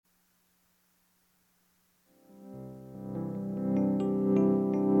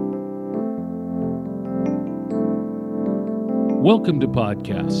Welcome to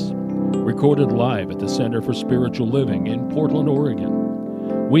Podcasts, recorded live at the Center for Spiritual Living in Portland,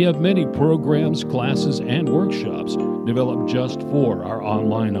 Oregon. We have many programs, classes, and workshops developed just for our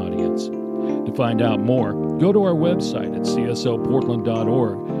online audience. To find out more, go to our website at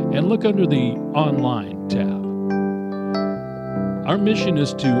csoportland.org and look under the Online tab. Our mission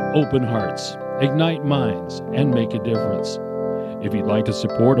is to open hearts, ignite minds, and make a difference. If you'd like to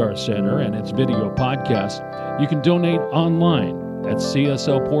support our center and its video podcast, you can donate online at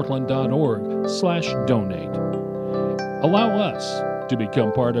csoportland.org/donate. Allow us to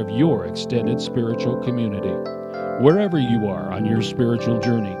become part of your extended spiritual community. Wherever you are on your spiritual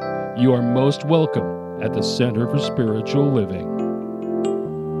journey, you are most welcome at the Center for Spiritual Living.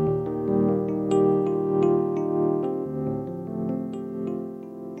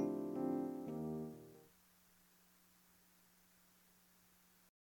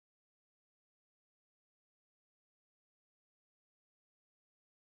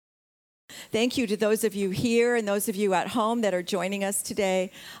 Thank you to those of you here and those of you at home that are joining us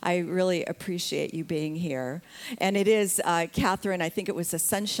today. I really appreciate you being here. And it is, Catherine, I think it was the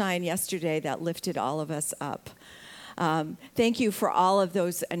sunshine yesterday that lifted all of us up. Thank you for all of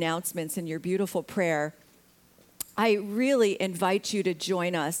those announcements and your beautiful prayer. I really invite you to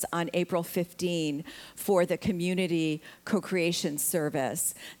join us on April 15 for the Community Co-Creation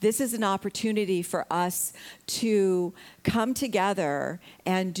Service. This is an opportunity for us to come together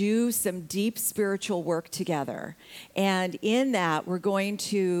and do some deep spiritual work together. And in that, we're going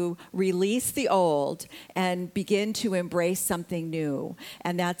to release the old and begin to embrace something new.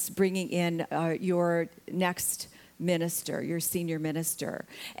 And that's bringing in your next minister, your senior minister.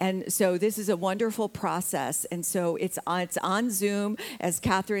 And so this is a wonderful process. And so it's on Zoom. As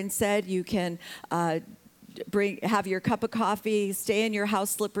Catherine said, you can have your cup of coffee, stay in your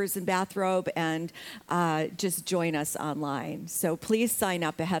house slippers and bathrobe, and just join us online. So please sign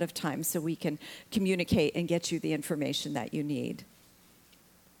up ahead of time so we can communicate and get you the information that you need.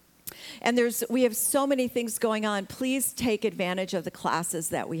 And we have so many things going on. Please take advantage of the classes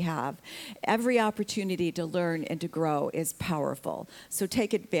that we have. Every opportunity to learn and to grow is powerful. So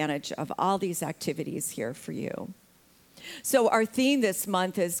take advantage of all these activities here for you. So our theme this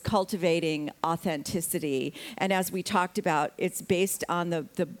month is cultivating authenticity. And as we talked about, it's based on the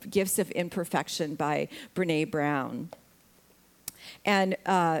Gifts of Imperfection by Brené Brown. And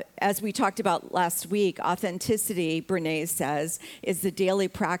as we talked about last week, authenticity, Brené says, is the daily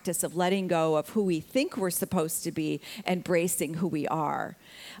practice of letting go of who we think we're supposed to be and embracing who we are.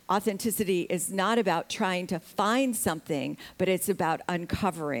 Authenticity is not about trying to find something, but it's about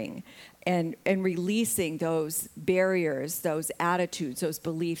uncovering and releasing those barriers, those attitudes, those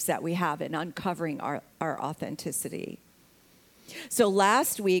beliefs that we have, and uncovering our authenticity. So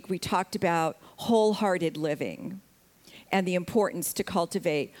last week, we talked about wholehearted living and the importance to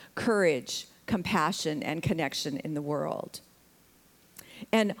cultivate courage, compassion, and connection in the world.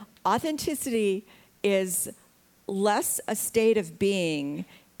 And authenticity is less a state of being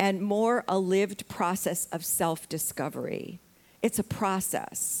and more a lived process of self-discovery. It's a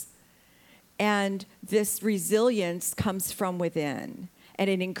process. And this resilience comes from within, and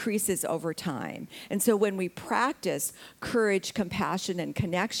it increases over time. And so when we practice courage, compassion, and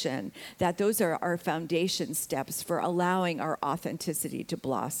connection, that those are our foundation steps for allowing our authenticity to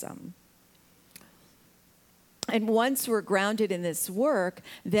blossom. And once we're grounded in this work,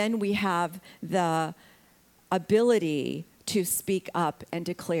 then we have the ability to speak up and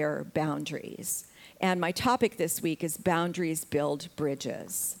declare boundaries. And my topic this week is Boundaries Build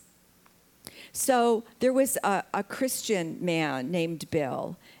Bridges. So there was a Christian man named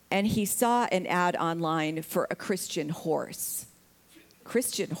Bill, and he saw an ad online for a Christian horse.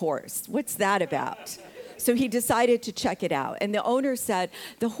 Christian horse, what's that about? So he decided to check it out. And the owner said,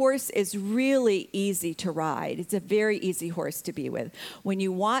 the horse is really easy to ride. It's a very easy horse to be with. When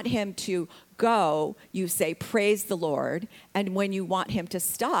you want him to go, you say, praise the Lord. And when you want him to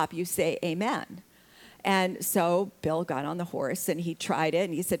stop, you say, amen. And so Bill got on the horse and he tried it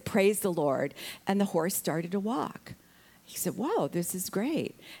and he said, praise the Lord. And the horse started to walk. He said, whoa, this is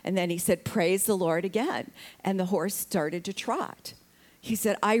great. And then he said, praise the Lord again. And the horse started to trot. He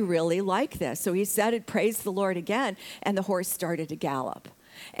said, I really like this. So he said, praise the Lord again. And the horse started to gallop.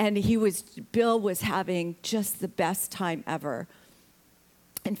 And Bill was having just the best time ever.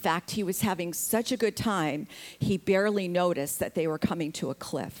 In fact, he was having such a good time, he barely noticed that they were coming to a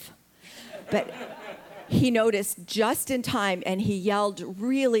cliff. But he noticed just in time, and he yelled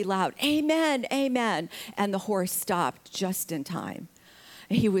really loud, amen, amen. And the horse stopped just in time.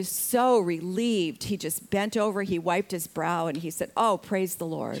 He was so relieved. He just bent over, he wiped his brow, and he said, oh, praise the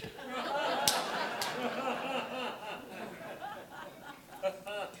Lord.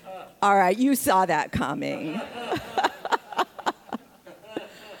 All right, you saw that coming.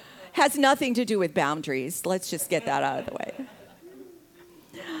 Has nothing to do with boundaries. Let's just get that out of the way.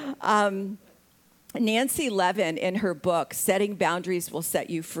 Nancy Levin, in her book, Setting Boundaries Will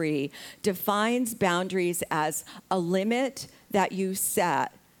Set You Free, defines boundaries as a limit that you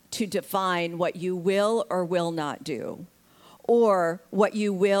set to define what you will or will not do, or what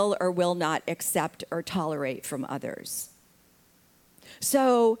you will or will not accept or tolerate from others.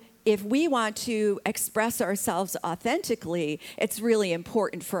 So if we want to express ourselves authentically, it's really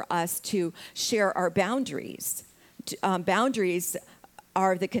important for us to share our boundaries. Boundaries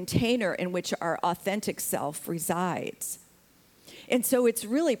are the container in which our authentic self resides. And so it's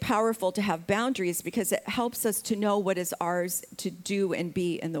really powerful to have boundaries because it helps us to know what is ours to do and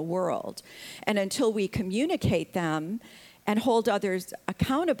be in the world. And until we communicate them and hold others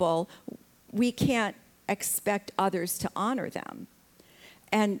accountable, we can't expect others to honor them.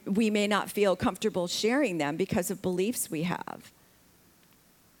 And we may not feel comfortable sharing them because of beliefs we have.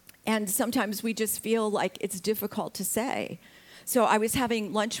 And sometimes we just feel like it's difficult to say. So I was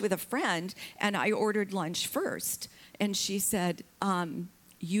having lunch with a friend, and I ordered lunch first. And she said,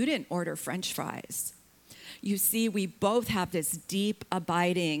 you didn't order French fries. You see, we both have this deep,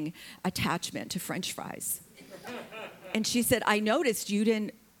 abiding attachment to French fries. And she said, I noticed you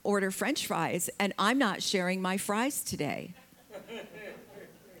didn't order French fries, and I'm not sharing my fries today.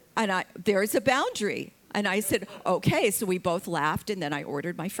 And there's a boundary. And I said, okay, so we both laughed, and then I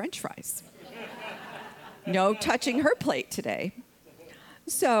ordered my French fries. No touching her plate today.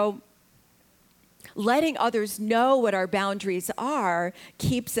 So letting others know what our boundaries are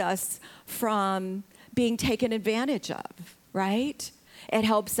keeps us from being taken advantage of, right? It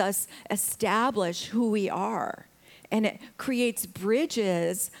helps us establish who we are. And it creates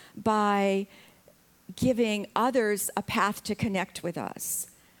bridges by giving others a path to connect with us.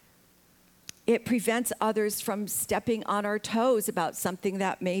 It prevents others from stepping on our toes about something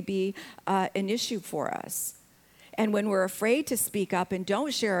that may be an issue for us. And when we're afraid to speak up and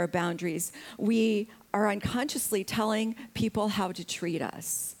don't share our boundaries, we are unconsciously telling people how to treat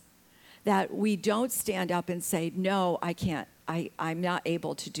us. That we don't stand up and say, no, I can't, I'm not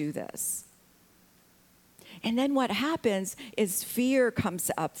able to do this. And then what happens is fear comes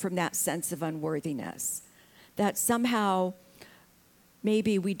up from that sense of unworthiness. That somehow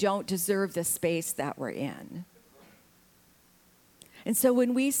maybe we don't deserve the space that we're in. And so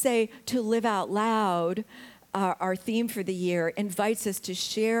when we say to live out loud, our theme for the year invites us to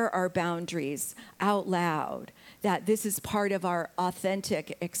share our boundaries out loud, that this is part of our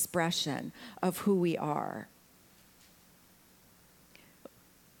authentic expression of who we are.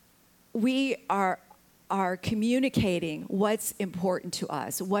 We are communicating what's important to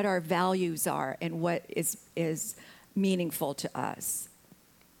us, what our values are, and what is meaningful to us.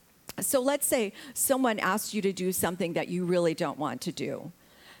 So let's say someone asks you to do something that you really don't want to do.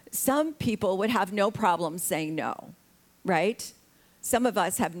 Some people would have no problem saying no, right? Some of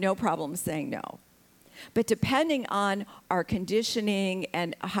us have no problem saying no. But depending on our conditioning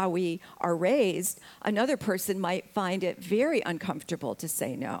and how we are raised, another person might find it very uncomfortable to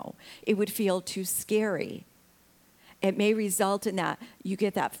say no. It would feel too scary. It may result in that you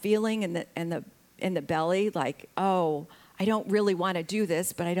get that feeling in the belly, like, oh, I don't really want to do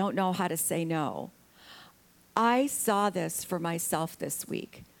this, but I don't know how to say no. I saw this for myself this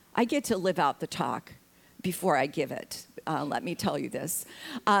week. I get to live out the talk before I give it. Let me tell you this.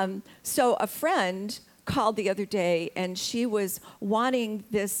 So a friend called the other day, and she was wanting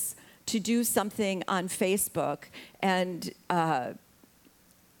this to do something on Facebook, and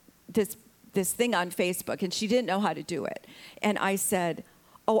this thing on Facebook, and she didn't know how to do it. And I said,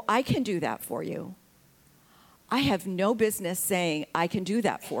 oh, I can do that for you. I have no business saying I can do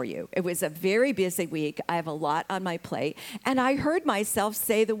that for you. It was a very busy week. I have a lot on my plate. And I heard myself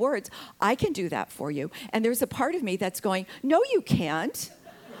say the words, I can do that for you. And there's a part of me that's going, no, you can't.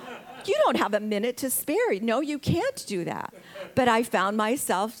 You don't have a minute to spare. No, you can't do that. But I found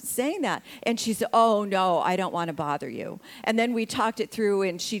myself saying that. And she said, oh, no, I don't want to bother you. And then we talked it through,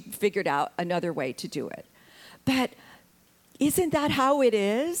 and she figured out another way to do it. But isn't that how it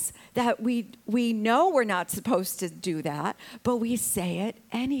is? That we know we're not supposed to do that, but we say it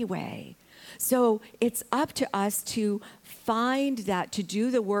anyway. So it's up to us to find that, to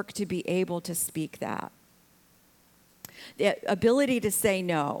do the work to be able to speak that. The ability to say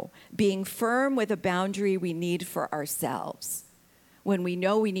no, being firm with a boundary we need for ourselves, when we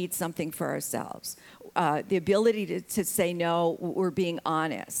know we need something for ourselves. The ability to say no, we're being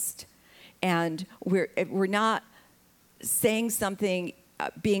honest. And we're not saying something,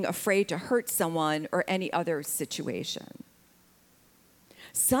 being afraid to hurt someone or any other situation.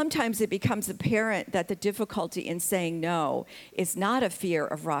 Sometimes it becomes apparent that the difficulty in saying no is not a fear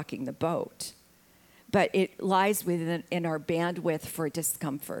of rocking the boat, but it lies within our bandwidth for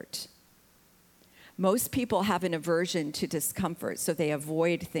discomfort. Most people have an aversion to discomfort, so they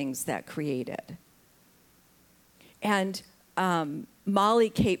avoid things that create it. And Molly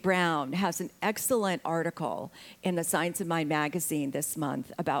Kate Brown has an excellent article in the Science of Mind magazine this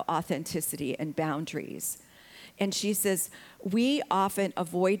month about authenticity and boundaries. And she says, we often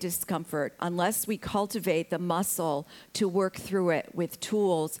avoid discomfort unless we cultivate the muscle to work through it with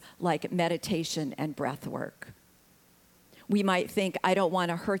tools like meditation and breath work. We might think, I don't want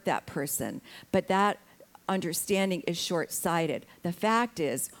to hurt that person, but that understanding is short-sighted. The fact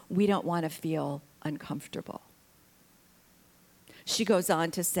is, we don't want to feel uncomfortable. She goes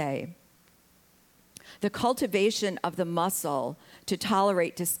on to say, the cultivation of the muscle to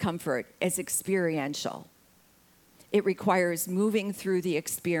tolerate discomfort is experiential. It requires moving through the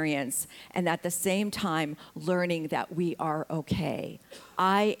experience and at the same time learning that we are okay.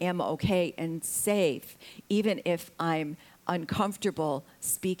 I am okay and safe, even if I'm uncomfortable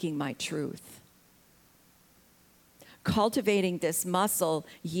speaking my truth. Cultivating this muscle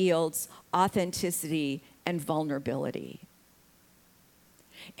yields authenticity and vulnerability.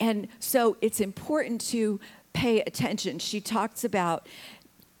 And so it's important to pay attention. She talks about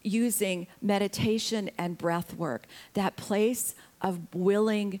using meditation and breath work, that place of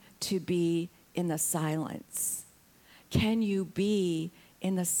willing to be in the silence. Can you be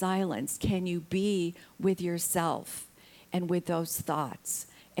in the silence? Can you be with yourself and with those thoughts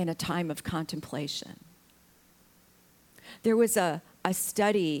in a time of contemplation? There was a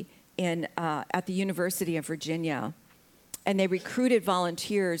study at the University of Virginia, and they recruited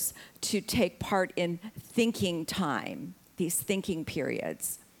volunteers to take part in thinking time, these thinking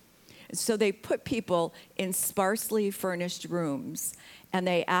periods. So they put people in sparsely furnished rooms, and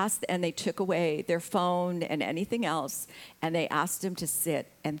they took away their phone and anything else, and they asked them to sit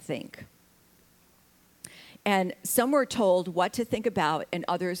and think. And some were told what to think about, and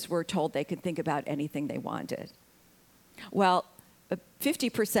others were told they could think about anything they wanted. Well,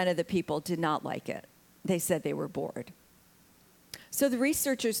 50% of the people did not like it. They said they were bored. So the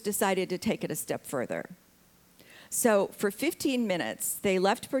researchers decided to take it a step further. So for 15 minutes, they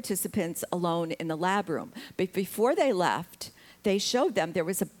left participants alone in the lab room. But before they left, they showed them there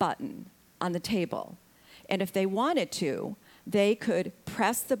was a button on the table. And if they wanted to, they could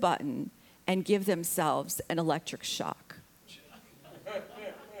press the button and give themselves an electric shock.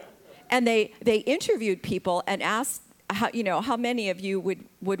 And they interviewed people and asked, how many of you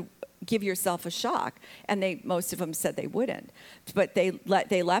would give yourself a shock? And most of them said they wouldn't. But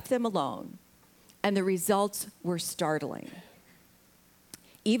they left them alone. And the results were startling.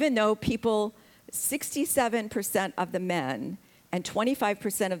 Even though 67% of the men and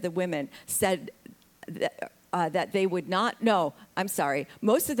 25% of the women said that they would not,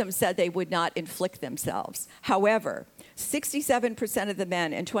 most of them said they would not inflict themselves. However, 67% of the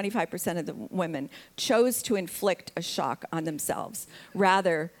men and 25% of the women chose to inflict a shock on themselves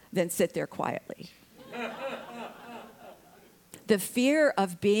rather than sit there quietly. The fear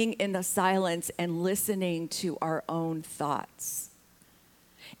of being in the silence and listening to our own thoughts.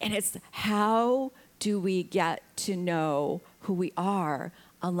 And it's how do we get to know who we are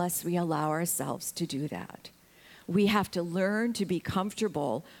unless we allow ourselves to do that? We have to learn to be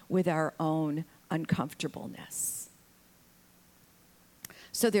comfortable with our own uncomfortableness.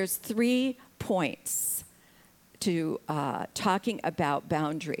 So there's 3 points to talking about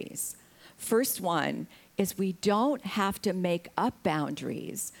boundaries. First one is we don't have to make up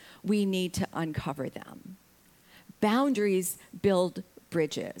boundaries. We need to uncover them. Boundaries build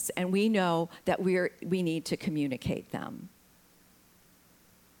bridges, and we know that we need to communicate them.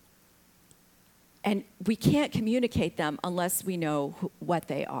 And we can't communicate them unless we know what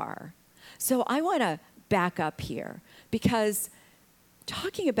they are. So I want to back up here, because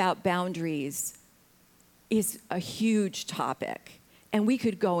talking about boundaries is a huge topic. And we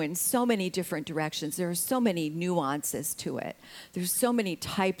could go in so many different directions. There are so many nuances to it. There's so many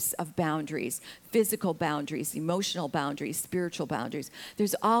types of boundaries: physical boundaries, emotional boundaries, spiritual boundaries.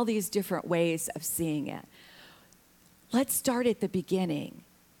 There's all these different ways of seeing it. Let's start at the beginning.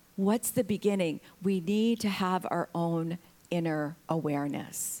 What's the beginning? We need to have our own inner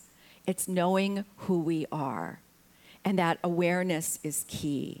awareness. It's knowing who we are. And that awareness is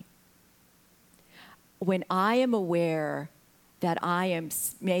key. When I am aware that I am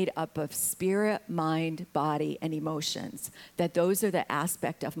made up of spirit, mind, body, and emotions, that those are the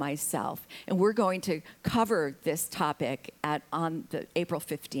aspect of myself. And we're going to cover this topic on the April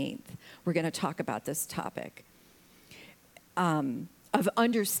 15th. We're going to talk about this topic. of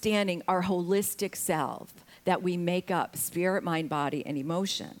understanding our holistic self that we make up spirit, mind, body, and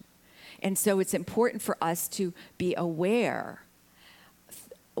emotion. And so it's important for us to be aware.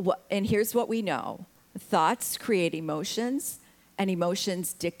 And here's what we know. Thoughts create emotions, and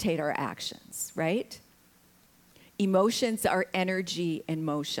emotions dictate our actions, right? Emotions are energy and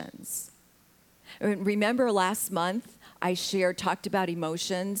motions. Remember last month, I talked about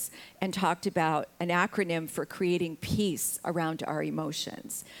emotions and talked about an acronym for creating peace around our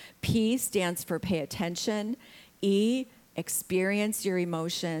emotions. P stands for pay attention. E, experience your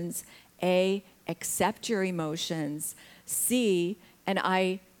emotions. A, accept your emotions. C, and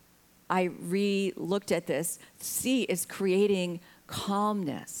I re-looked at this, C is creating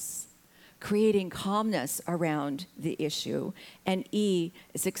calmness around the issue. And E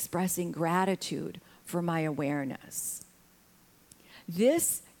is expressing gratitude for my awareness.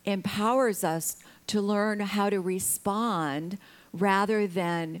 This empowers us to learn how to respond rather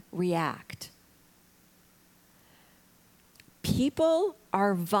than react. People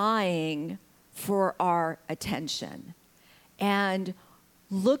are vying for our attention and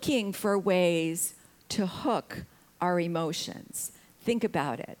looking for ways to hook our emotions. Think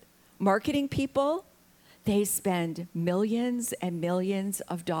about it. Marketing people, they spend millions and millions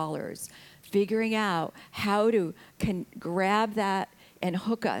of dollars figuring out how to grab that and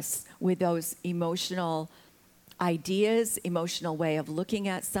hook us with those emotional ideas, emotional way of looking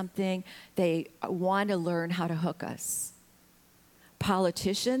at something. They want to learn how to hook us.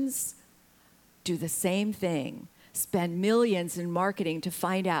 Politicians do the same thing, spend millions in marketing to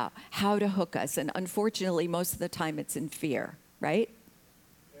find out how to hook us. And unfortunately, most of the time it's in fear, right?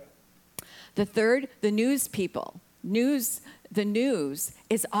 Yeah. The third, the news people. The news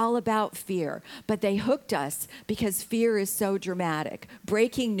is all about fear, but they hooked us because fear is so dramatic.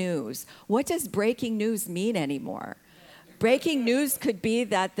 Breaking news. What does breaking news mean anymore? Breaking news could be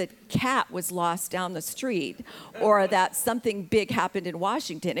that the cat was lost down the street or that something big happened in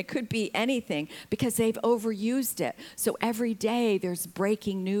Washington. It could be anything because they've overused it. So every day there's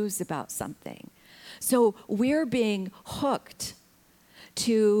breaking news about something. So we're being hooked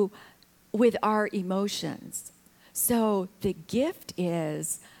with our emotions. So the gift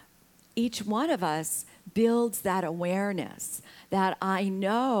is each one of us builds that awareness that I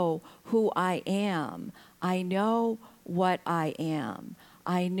know who I am. I know what I am.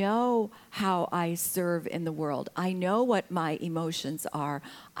 I know how I serve in the world. I know what my emotions are.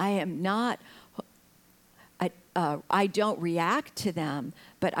 I don't react to them,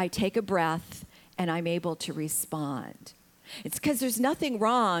 but I take a breath and I'm able to respond. It's because there's nothing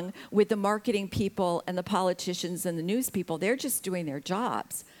wrong with the marketing people and the politicians and the news people. They're just doing their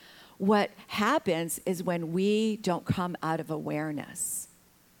jobs. What happens is when we don't come out of awareness.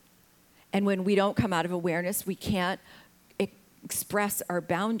 And when we don't come out of awareness, we can't express our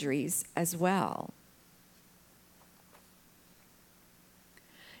boundaries as well.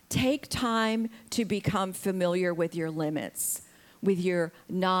 Take time to become familiar with your limits, with your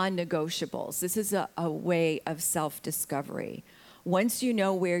non-negotiables. This is a way of self-discovery. Once you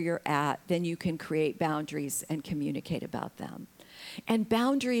know where you're at, then you can create boundaries and communicate about them. And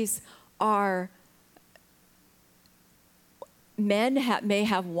boundaries are, men may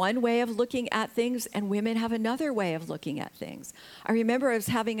have one way of looking at things and women have another way of looking at things. I remember I was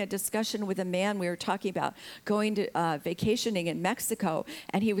having a discussion with a man. We were talking about going to vacationing in Mexico,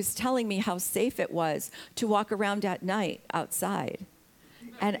 and he was telling me how safe it was to walk around at night outside.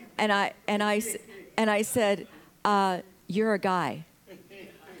 And I said, you're a guy.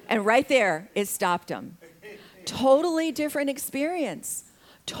 And right there, it stopped him. Totally different experience.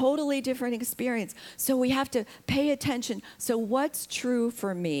 Totally different experience. So we have to pay attention. So what's true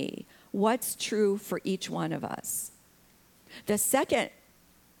for me? What's true for each one of us? The second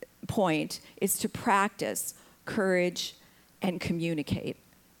point is to practice courage and communicate.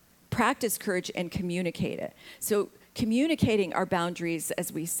 Practice courage and communicate it. So communicating our boundaries,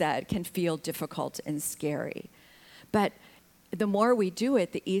 as we said, can feel difficult and scary. But the more we do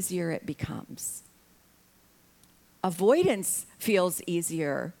it, the easier it becomes. Avoidance feels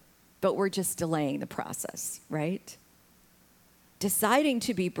easier, but we're just delaying the process, right? Deciding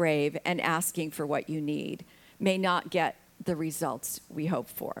to be brave and asking for what you need may not get the results we hope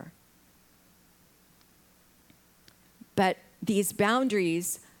for. But these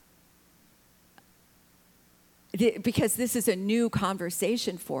boundaries, because this is a new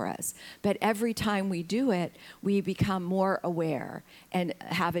conversation for us, but every time we do it, we become more aware and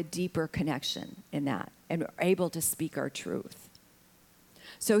have a deeper connection in that and are able to speak our truth.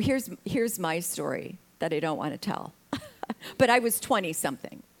 So here's my story that I don't want to tell. But I was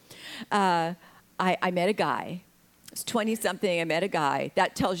 20-something. I met a guy, was 20-something. I met a guy.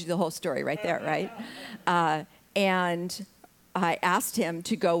 That tells you the whole story right there, right? And I asked him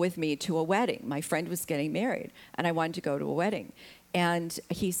to go with me to a wedding. My friend was getting married, and I wanted to go to a wedding. And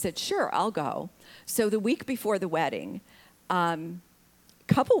he said, sure, I'll go. So the week before the wedding,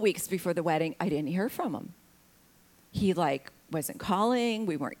 couple weeks before the wedding, I didn't hear from him. He wasn't calling,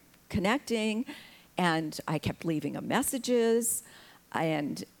 we weren't connecting, and I kept leaving him messages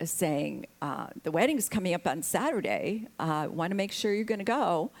and saying, the wedding's coming up on Saturday. Want to make sure you're going to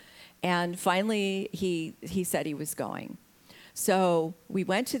go. And finally, he said he was going. So we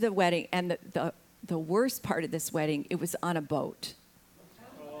went to the wedding, and the worst part of this wedding, it was on a boat.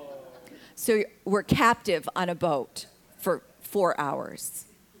 So we're captive on a boat for 4 hours.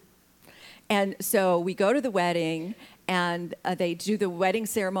 And so we go to the wedding, and they do the wedding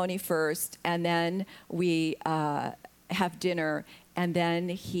ceremony first, and then we have dinner, and then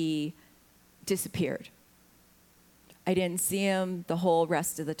he disappeared. I didn't see him the whole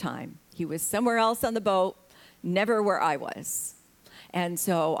rest of the time. He was somewhere else on the boat, never where I was. And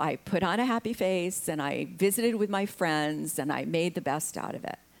so I put on a happy face, and I visited with my friends, and I made the best out of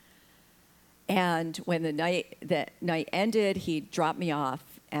it. And when the night ended, he dropped me off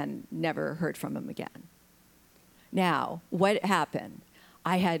and never heard from him again. Now, what happened?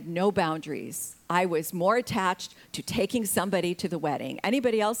 I had no boundaries. I was more attached to taking somebody to the wedding.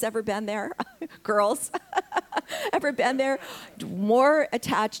 Anybody else ever been there? Girls? Ever been there? More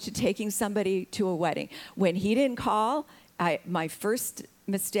attached to taking somebody to a wedding. When he didn't call, my first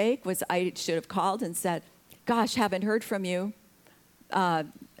mistake was I should have called and said, gosh, haven't heard from you.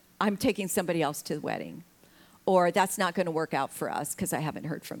 I'm taking somebody else to the wedding. Or that's not going to work out for us because I haven't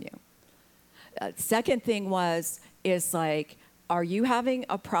heard from you. Second thing is are you having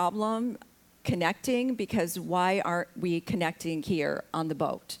a problem connecting? Because why aren't we connecting here on the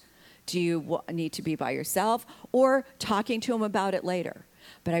boat? Do you need to be by yourself? Or talking to him about it later?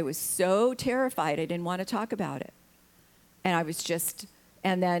 But I was so terrified, I didn't want to talk about it.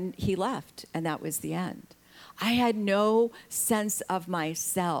 And then he left, and that was the end. I had no sense of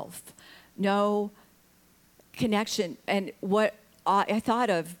myself, no connection. And what I thought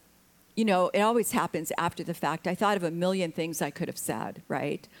of, it always happens after the fact. I thought of a million things I could have said,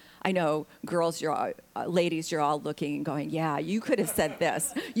 right? I know girls, ladies, you're all looking and going, yeah, you could have said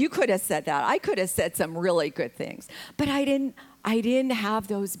this. You could have said that. I could have said some really good things. But I didn't have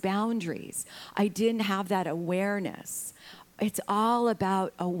those boundaries. I didn't have that awareness. It's all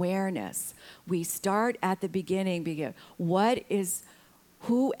about awareness. We start at the beginning.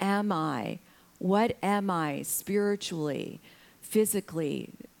 Who am I? What am I spiritually, physically,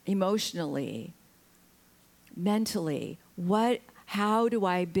 emotionally, mentally? How do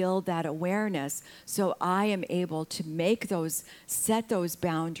I build that awareness so I am able to set those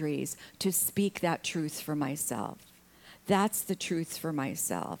boundaries to speak that truth for myself? That's the truth for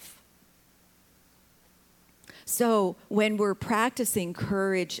myself. So when we're practicing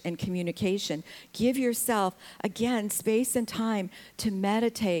courage and communication, give yourself, again, space and time to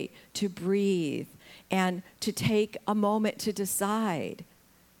meditate, to breathe, and to take a moment to decide.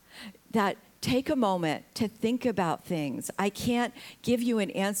 Take a moment to think about things. I can't give you an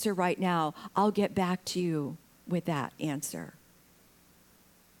answer right now. I'll get back to you with that answer.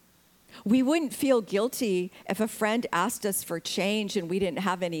 We wouldn't feel guilty if a friend asked us for change and we didn't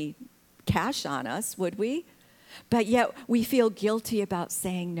have any cash on us, would we? But yet we feel guilty about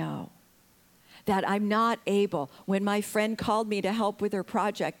saying no. That I'm not able. When my friend called me to help with her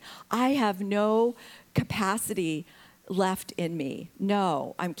project, I have no capacity left in me.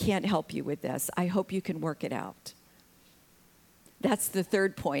 No, I can't help you with this. I hope you can work it out. That's the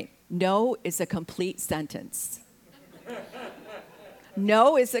third point. No is a complete sentence.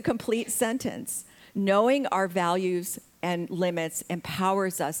 No is a complete sentence. Knowing our values and limits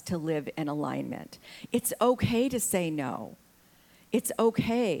empowers us to live in alignment. It's okay to say no. It's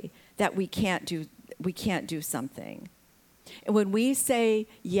okay that we can't do something. And when we say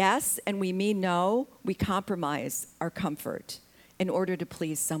yes and we mean no, we compromise our comfort in order to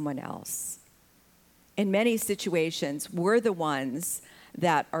please someone else. In many situations, we're the ones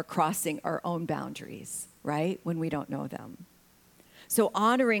that are crossing our own boundaries, right? When we don't know them. So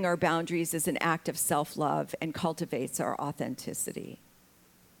honoring our boundaries is an act of self-love and cultivates our authenticity.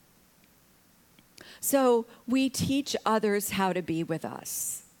 So we teach others how to be with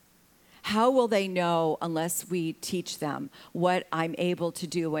us. How will they know unless we teach them what I'm able to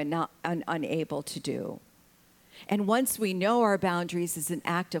do and unable to do? And once we know our boundaries, it's an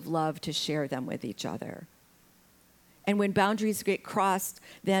act of love to share them with each other. And when boundaries get crossed,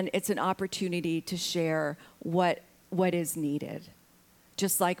 then it's an opportunity to share what is needed.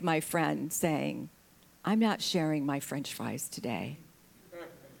 Just like my friend saying, I'm not sharing my French fries today.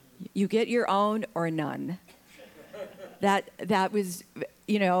 You get your own or none. That was,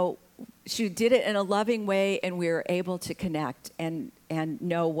 she did it in a loving way, and we were able to connect and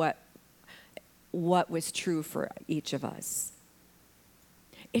know what was true for each of us.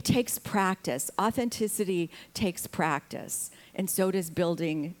 It takes practice. Authenticity takes practice, and so does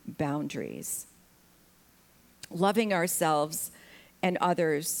building boundaries. Loving ourselves and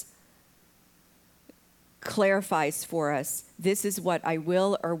others clarifies for us, this is what I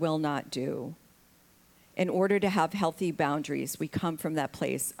will or will not do. In order to have healthy boundaries, we come from that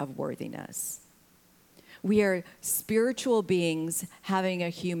place of worthiness. We are spiritual beings having a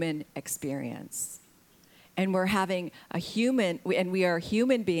human experience. And we are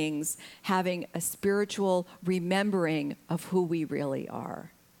human beings having a spiritual remembering of who we really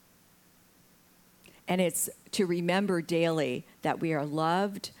are. And it's to remember daily that we are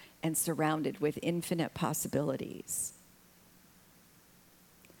loved and surrounded with infinite possibilities.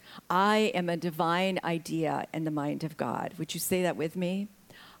 I am a divine idea in the mind of God. Would you say that with me?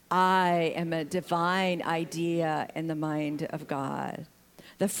 I am a divine idea in the mind of God.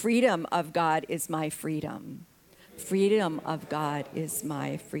 The freedom of God is my freedom. Freedom of God is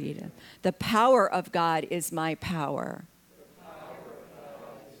my freedom. The power of God is my power.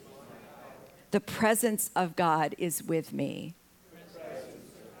 The presence of God is with me.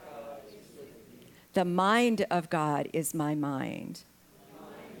 The mind of God is my mind.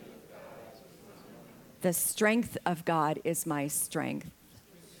 The strength of God is my strength.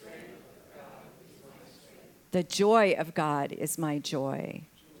 The joy of God is my joy.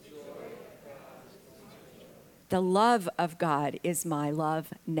 The love of God is my love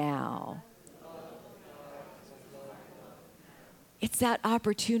now. It's that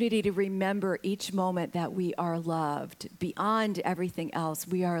opportunity to remember each moment that we are loved. Beyond everything else,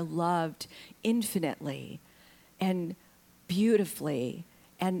 we are loved infinitely and beautifully.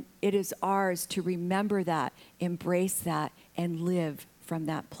 And it is ours to remember that, embrace that, and live from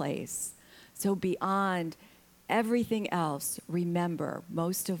that place. So beyond everything else, remember,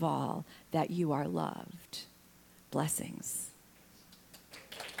 most of all, that you are loved. Blessings.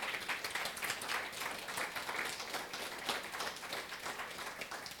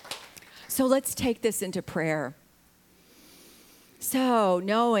 So let's take this into prayer. So,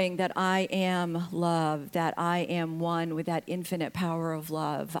 knowing that I am love, that I am one with that infinite power of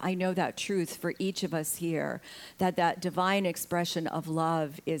love, I know that truth for each of us here, that divine expression of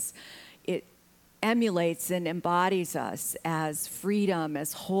love it emulates and embodies us as freedom,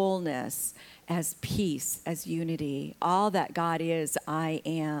 as wholeness, as peace, as unity. All that God is, I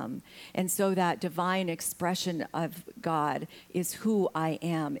am. And so that divine expression of God is who I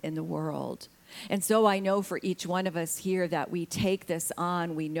am in the world. And so I know for each one of us here that we take this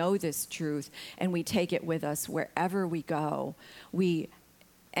on, we know this truth, and we take it with us wherever we go. We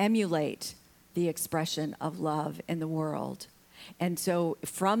emulate the expression of love in the world. And so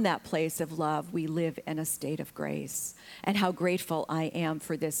from that place of love, we live in a state of grace. And how grateful I am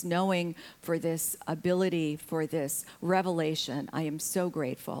for this knowing, for this ability, for this revelation. I am so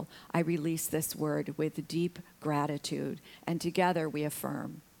grateful. I release this word with deep gratitude. And together we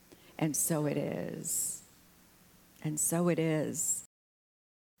affirm. And so it is. And so it is.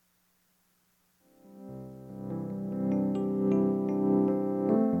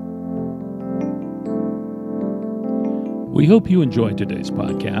 We hope you enjoyed today's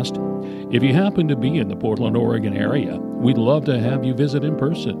podcast. If you happen to be in the Portland, Oregon area, we'd love to have you visit in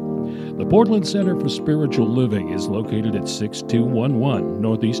person. The Portland Center for Spiritual Living is located at 6211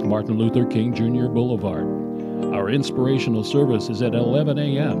 Northeast Martin Luther King Jr. Boulevard. Our inspirational service is at 11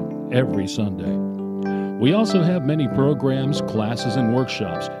 a.m. every Sunday. We also have many programs, classes, and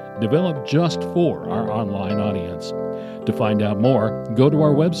workshops developed just for our online audience. To find out more, go to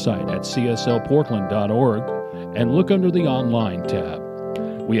our website at cslportland.org and look under the Online tab.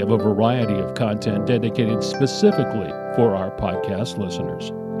 We have a variety of content dedicated specifically for our podcast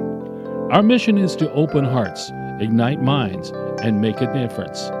listeners. Our mission is to open hearts, ignite minds, and make a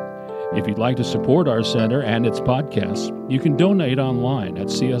difference. If you'd like to support our center and its podcasts, you can donate online at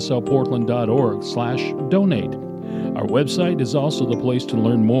cslportland.org/donate. Our website is also the place to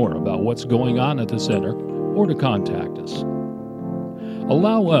learn more about what's going on at the center or to contact us.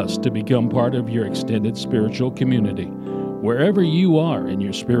 Allow us to become part of your extended spiritual community. Wherever you are in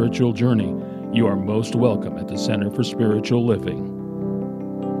your spiritual journey, you are most welcome at the Center for Spiritual Living.